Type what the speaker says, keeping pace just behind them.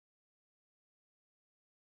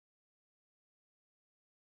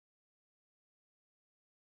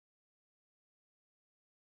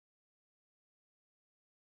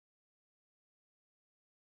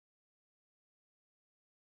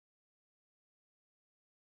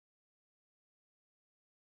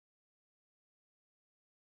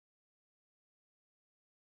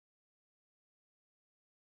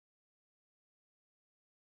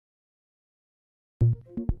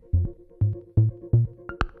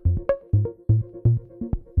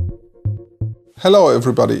Hello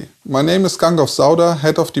everybody, my name is Gandolf Sauder,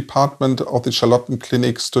 Head of Department of the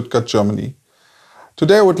Charlottenclinic Stuttgart, Germany.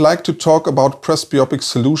 Today I would like to talk about presbyopic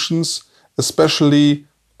solutions, especially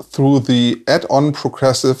through the add-on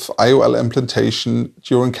progressive IOL implantation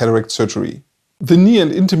during cataract surgery. The near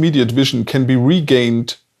and intermediate vision can be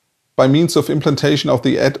regained by means of implantation of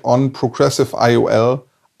the add-on progressive IOL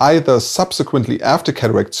either subsequently after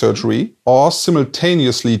cataract surgery or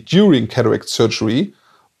simultaneously during cataract surgery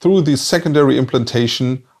through the secondary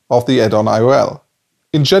implantation of the add-on IOL.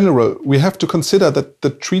 In general, we have to consider that the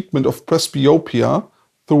treatment of presbyopia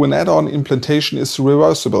through an add-on implantation is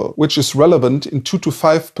reversible, which is relevant in 2 to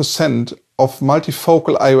 5% of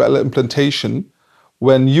multifocal IOL implantation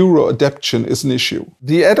when neuroadaptation is an issue.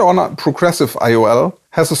 The add-on progressive IOL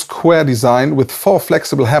has a square design with 4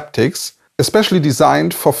 flexible haptics, especially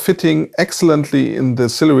designed for fitting excellently in the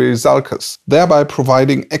ciliary sulcus, thereby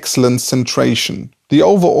providing excellent centration. The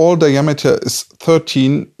overall diameter is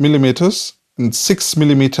 13 mm and 6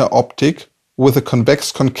 mm optic with a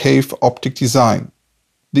convex-concave optic design.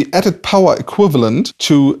 The added power equivalent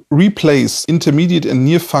to replace intermediate and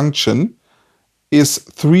near function is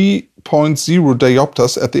 3.0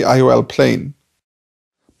 diopters at the IOL plane.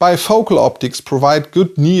 Bifocal optics provide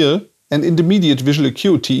good near and intermediate visual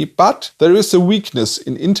acuity, but there is a weakness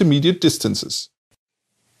in intermediate distances.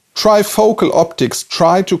 Trifocal optics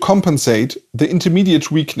try to compensate the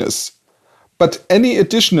intermediate weakness, but any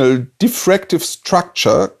additional diffractive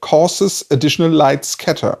structure causes additional light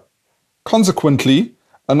scatter. Consequently,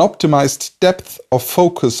 an optimized depth of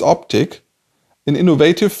focus optic, an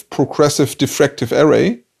innovative progressive diffractive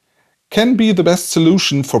array, can be the best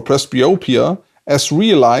solution for presbyopia as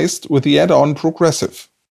realized with the add-on progressive.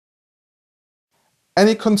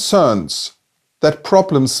 Any concerns that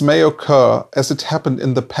problems may occur as it happened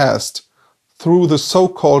in the past through the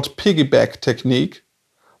so-called piggyback technique,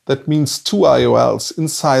 that means 2 IOLs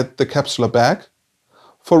inside the capsular bag,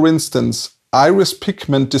 for instance iris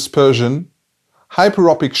pigment dispersion,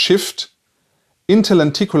 hyperopic shift,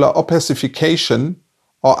 interlenticular opacification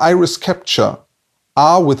or iris capture,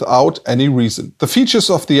 are without any reason. The features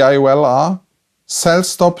of the IOL are cell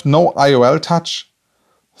stop no IOL touch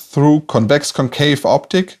through convex-concave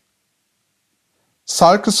optic,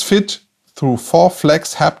 sulcus fit through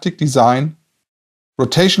 4-flex haptic design,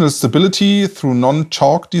 rotational stability through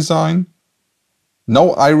non-chalk design,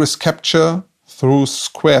 no iris capture through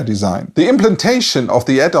square design. The implantation of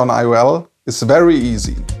the add-on IOL is very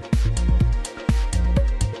easy.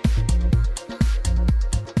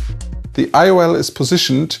 The IOL is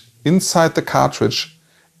positioned inside the cartridge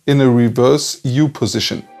in a reverse U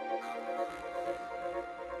position.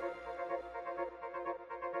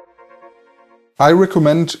 I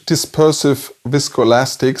recommend dispersive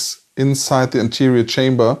viscoelastics inside the anterior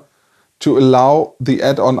chamber to allow the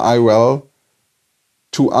add-on IOL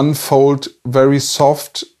to unfold very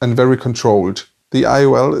soft and very controlled. The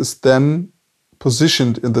IOL is then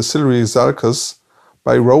positioned in the ciliary sulcus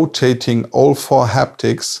by rotating all 4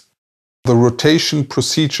 haptics. The rotation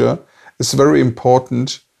procedure is very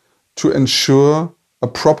important to ensure a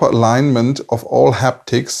proper alignment of all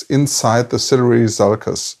haptics inside the ciliary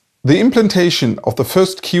sulcus. The implantation of the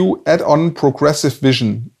first Q add-on progressive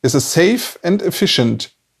vision is a safe and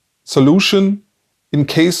efficient solution in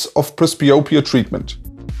case of presbyopia treatment.